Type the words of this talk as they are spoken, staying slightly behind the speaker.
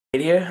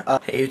Nate here.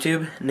 Hey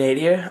YouTube, Nate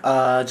here.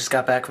 Just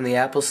got back from the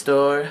Apple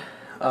store.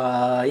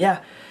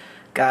 Yeah,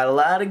 got a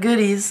lot of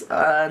goodies,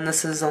 and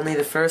this is only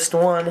the first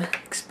one.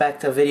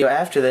 Expect a video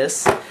after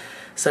this.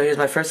 So here's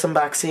my first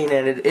unboxing,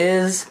 and it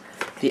is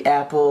the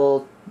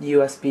Apple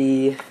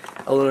USB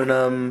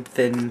aluminum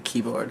thin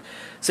keyboard.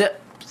 So yeah,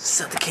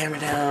 set the camera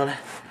down.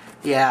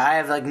 Yeah, I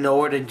have like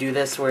nowhere to do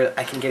this where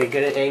I can get a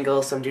good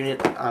angle, so I'm doing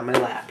it on my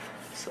lap.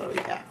 So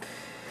yeah.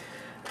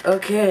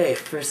 Okay,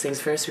 first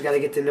things first, we gotta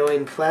get the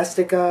annoying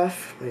plastic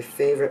off. My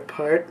favorite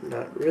part,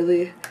 not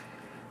really.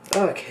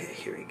 Okay,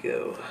 here we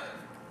go.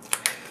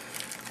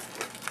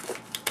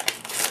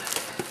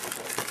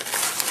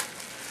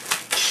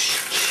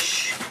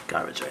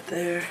 Garbage right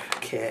there.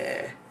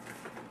 Okay.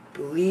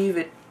 Believe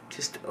it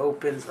just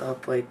opens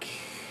up like,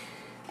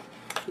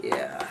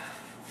 yeah.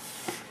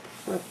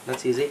 Well,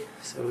 that's easy.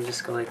 So we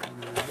just go like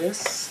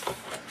this.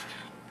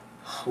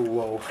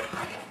 Whoa.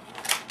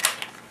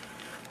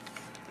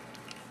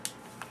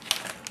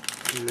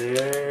 And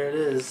there it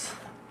is.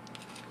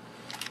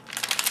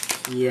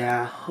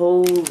 Yeah,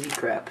 holy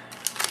crap.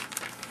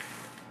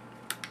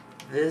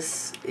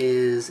 This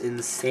is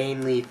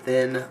insanely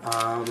thin.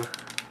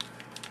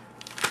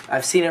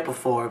 I've seen it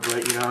before,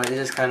 but you know, it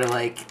just kind of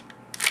like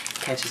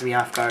catches me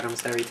off guard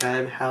almost every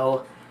time.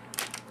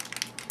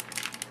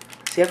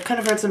 See, I've kind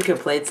of heard some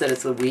complaints that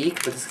it's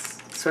weak, but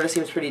this sort of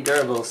seems pretty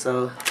durable,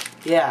 so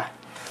yeah.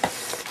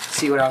 Let's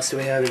see what else do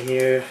we have in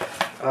here.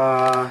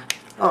 Oh,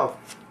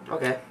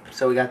 okay.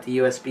 So we got the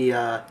USB,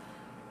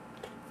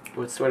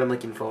 what's the word I'm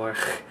looking for?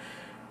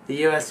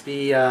 The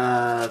USB,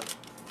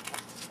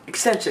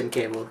 extension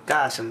cable.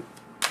 Gosh,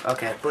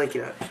 okay,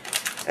 blinking out.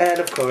 And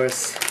of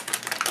course,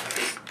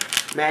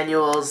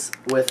 manuals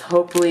with,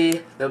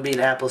 hopefully, there'll be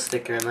an Apple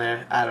sticker in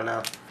there. I don't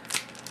know.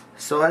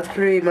 So that's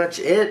pretty much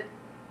it.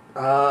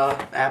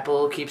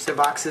 Apple keeps their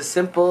boxes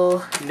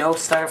simple. No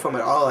styrofoam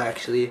at all,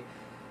 actually,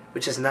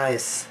 which is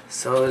nice.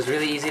 So it was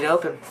really easy to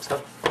open.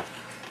 So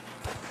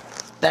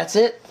that's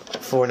it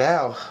for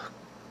now.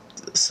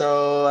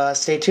 So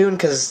stay tuned,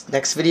 because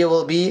next video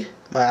will be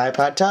my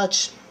iPod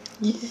Touch.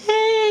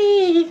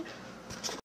 Yay!